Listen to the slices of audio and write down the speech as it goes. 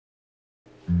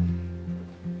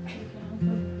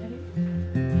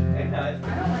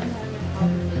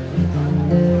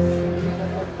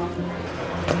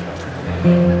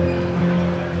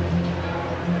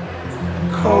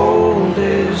Cold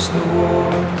is the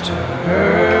water,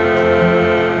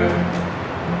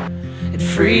 it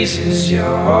freezes your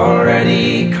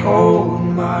already cold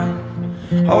mind,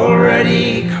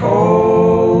 already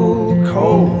cold,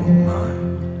 cold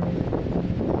mind.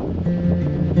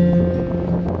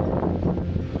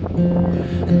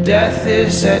 And death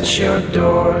is at your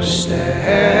doorstep,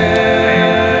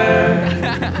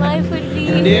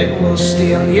 and it will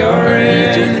steal your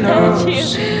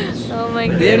innocence,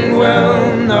 but it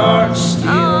will not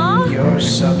steal your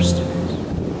substance.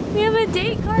 We have a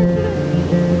date card for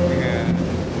the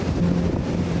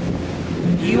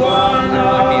You are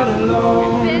not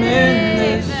alone in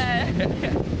this,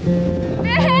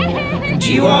 and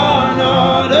you are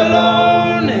not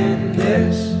alone in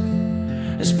this.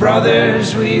 As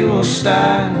brothers we will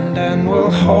stand and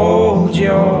we'll hold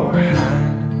your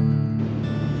hand,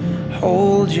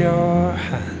 hold your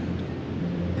hand.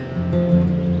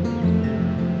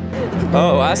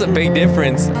 Oh, that's a big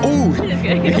difference. Ooh,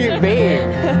 you're big.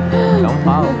 Don't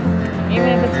fall. Even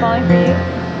if it's falling for you.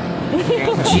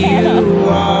 You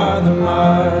are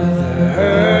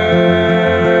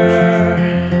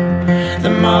the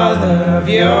mother of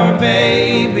your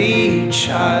baby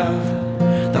child,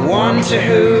 the one to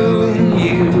whom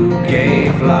you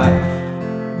gave life.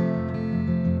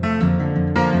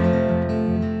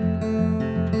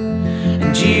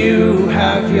 And you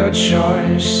have your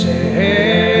choices,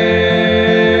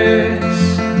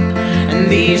 and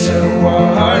these are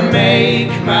what make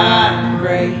man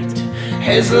great,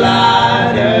 his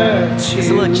ladder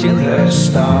to the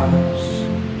stars.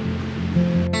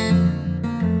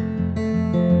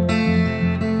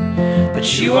 But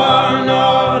you are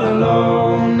not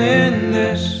alone in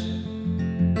this,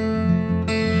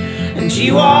 and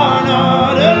you are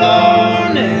not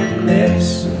alone in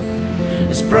this.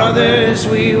 As brothers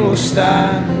we will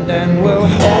stand and we'll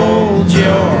hold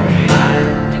your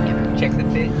hand, Check the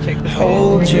fit, check the fit.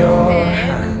 hold your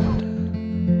hand.